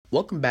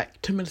Welcome back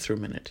to Ministry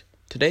Minute.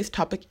 Today's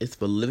topic is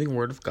the living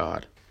Word of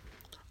God.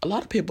 A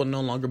lot of people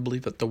no longer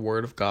believe that the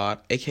Word of God,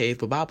 aka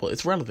the Bible,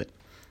 is relevant.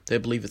 They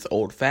believe it's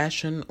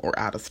old-fashioned or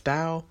out of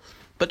style.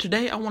 But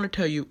today I want to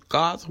tell you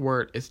God's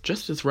Word is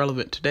just as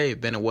relevant today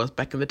than it was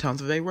back in the times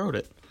that they wrote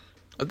it.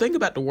 The thing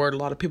about the Word a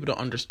lot of people don't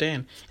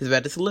understand is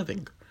that it's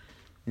living.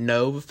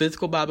 No, the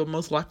physical Bible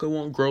most likely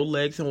won't grow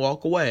legs and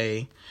walk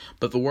away,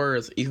 but the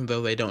words, even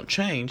though they don't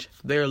change,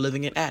 they are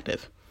living and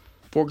active.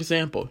 For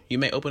example, you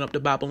may open up the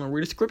Bible and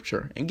read a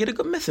scripture and get a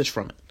good message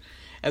from it.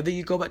 And then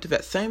you go back to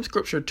that same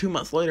scripture 2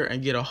 months later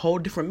and get a whole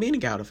different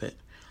meaning out of it.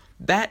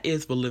 That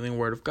is the living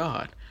Word of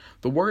God.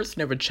 The words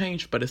never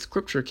change, but a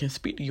scripture can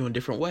speak to you in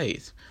different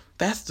ways.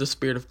 That's the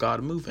Spirit of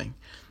God moving.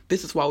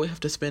 This is why we have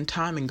to spend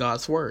time in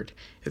God's Word.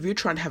 If you're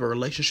trying to have a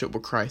relationship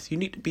with Christ, you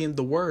need to be in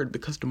the Word,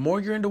 because the more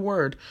you're in the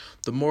Word,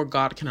 the more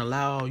God can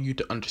allow you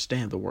to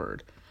understand the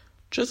Word.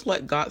 Just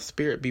let God's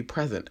Spirit be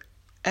present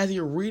as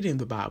you're reading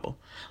the Bible.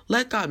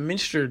 Let God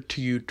minister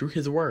to you through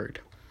His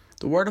Word.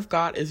 The Word of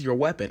God is your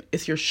weapon.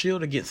 It's your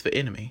shield against the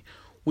enemy.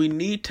 We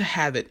need to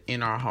have it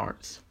in our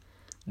hearts.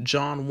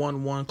 John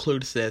 1:1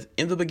 clearly says,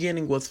 "In the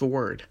beginning was the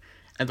Word,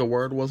 and the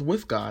Word was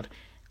with God,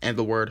 and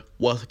the Word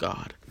was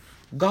God."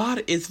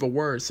 God is the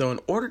Word, so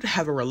in order to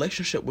have a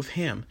relationship with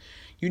Him,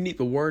 you need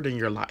the Word in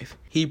your life.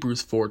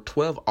 Hebrews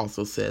 4:12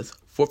 also says,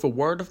 "For the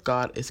Word of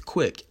God is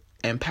quick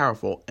and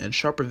powerful and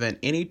sharper than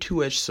any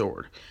two-edged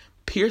sword,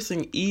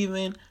 piercing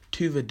even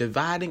to the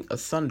dividing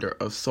asunder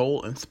of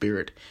soul and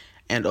spirit,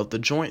 and of the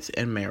joints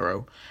and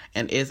marrow,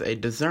 and is a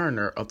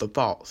discerner of the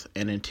thoughts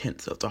and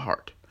intents of the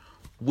heart."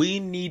 We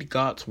need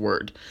God's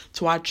Word,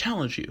 so I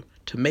challenge you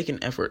to make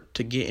an effort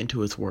to get into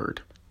His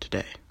Word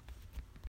today.